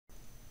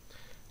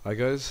Hi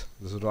guys,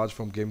 this is Raj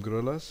from Game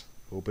Gorillas.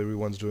 Hope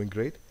everyone's doing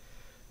great.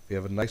 We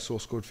have a nice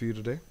source code for you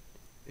today.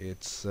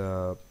 It's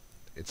uh,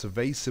 it's a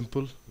very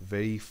simple,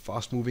 very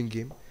fast-moving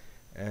game,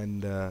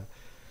 and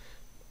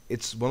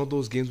it's one of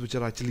those games which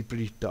are actually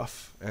pretty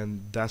tough,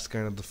 and that's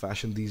kind of the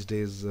fashion these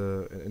days.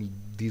 And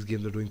these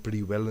games are doing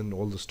pretty well in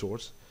all the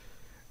stores.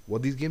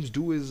 What these games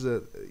do is,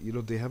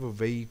 they have a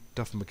very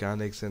tough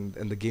mechanics, and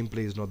the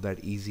gameplay is not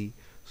that easy.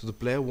 So the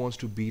player wants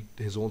to beat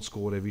his own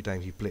score every time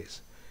he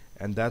plays,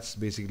 and that's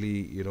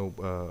basically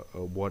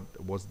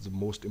what's the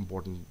most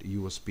important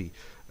USP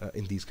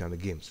in these kind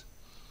of games.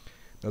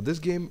 Now this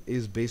game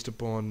is based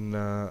upon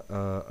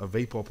a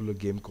very popular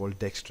game called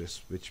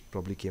Dextris, which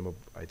probably came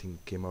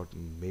out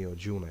in May or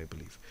June, I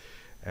believe.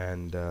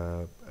 And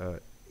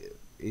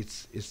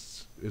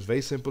it's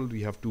very simple.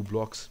 We have two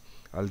blocks.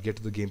 I'll get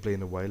to the gameplay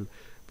in a while,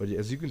 but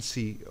as you can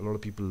see, a lot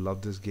of people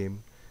love this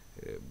game.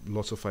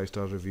 Lots of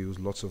five-star reviews,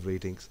 lots of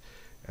ratings.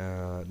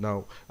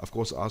 Now, of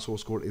course, our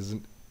source code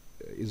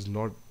is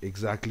not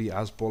exactly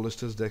as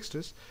polished as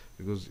Dexter's,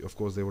 because of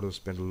course they would have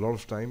spent a lot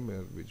of time,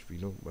 which we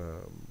know,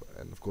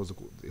 and of course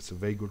it's a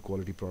very good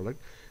quality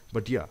product.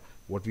 But yeah,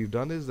 what we've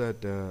done is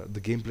that the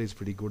gameplay is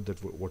pretty good.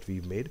 That what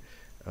we've made.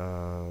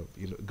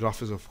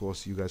 Graphics, of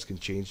course, you guys can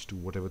change to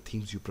whatever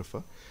themes you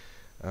prefer,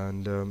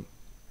 and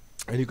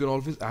and you can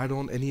always add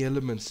on any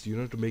elements,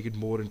 to make it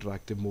more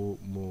interactive,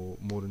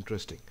 more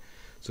interesting.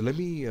 So let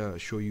me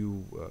show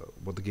you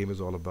what the game is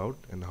all about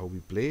and how we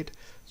play it,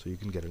 so you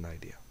can get an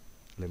idea.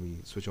 Let me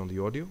switch on the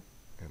audio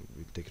and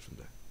we'll take it from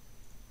there.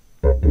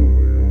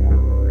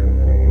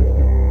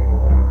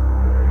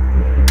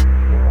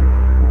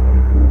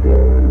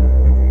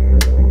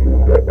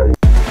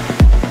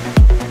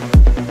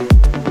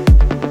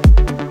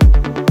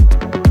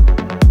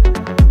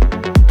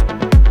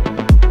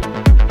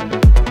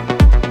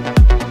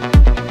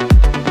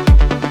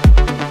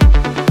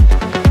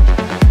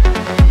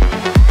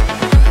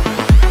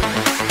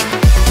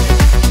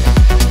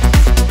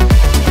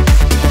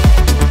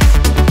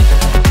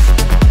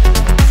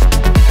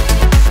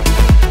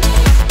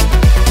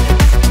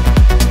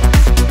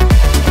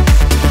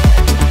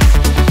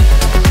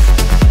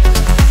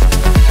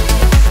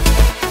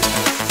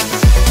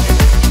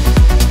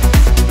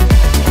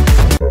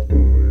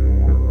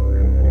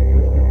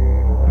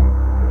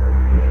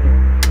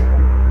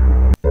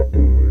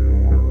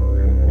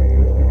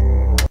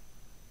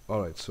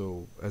 Alright,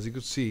 so as you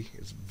could see,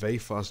 it's very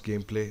fast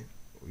gameplay.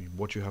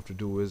 What you have to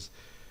do is,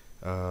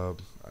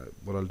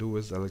 what I'll do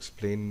is I'll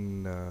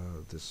explain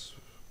this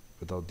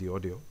without the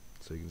audio,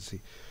 so you can see.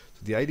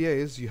 So the idea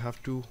is you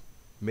have to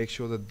make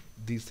sure that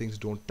these things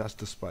don't touch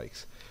the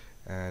spikes,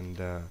 and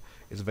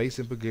it's a very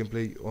simple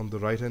gameplay. On the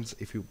right hand,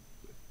 if you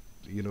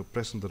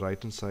press on the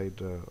right hand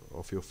side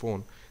of your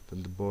phone,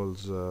 then the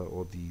balls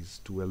or these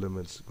two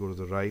elements go to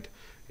the right.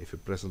 If you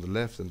press on the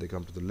left, then they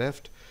come to the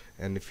left,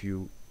 and if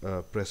you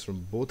press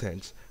from both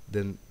ends,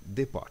 then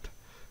they part.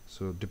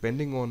 So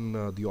depending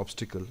on the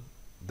obstacle,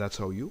 that's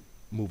how you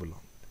move along.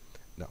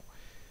 Now,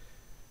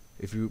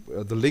 if you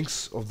the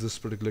links of this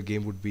particular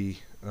game would be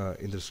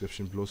in the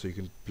description below, so you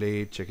can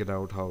play it, check it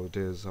out, how it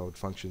is, how it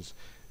functions,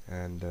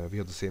 and we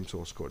have the same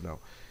source code. Now,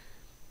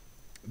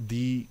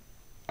 the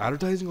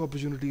advertising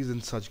opportunities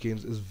in such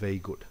games is very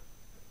good,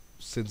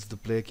 since the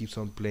player keeps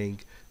on playing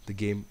the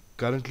game.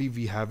 Currently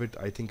we have it,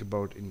 I think,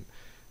 about in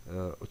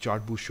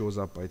chart boost shows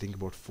up, I think,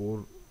 about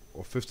 4th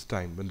or 5th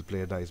time when the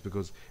player dies,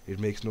 because it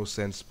makes no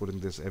sense putting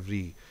this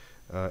every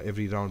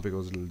round,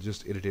 because it'll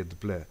just irritate the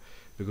player,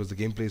 because the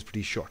gameplay is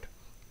pretty short.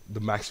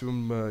 The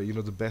maximum,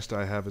 the best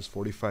I have is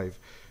 45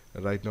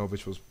 right now,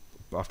 which was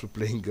after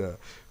playing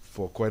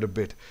for quite a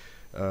bit.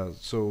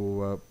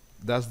 So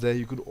that's there.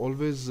 You could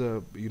always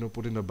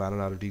put in a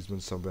banner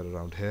advertisement somewhere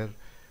around here,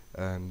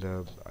 and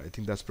I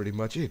think that's pretty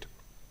much it.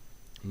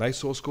 Nice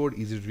source code,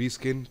 easy to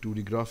reskin,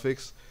 2D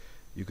graphics.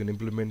 You can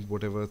implement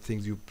whatever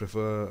things you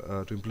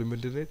prefer to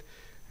implement in it,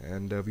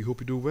 and we hope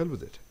you do well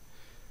with it.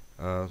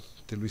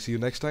 Till we see you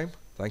next time,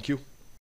 thank you.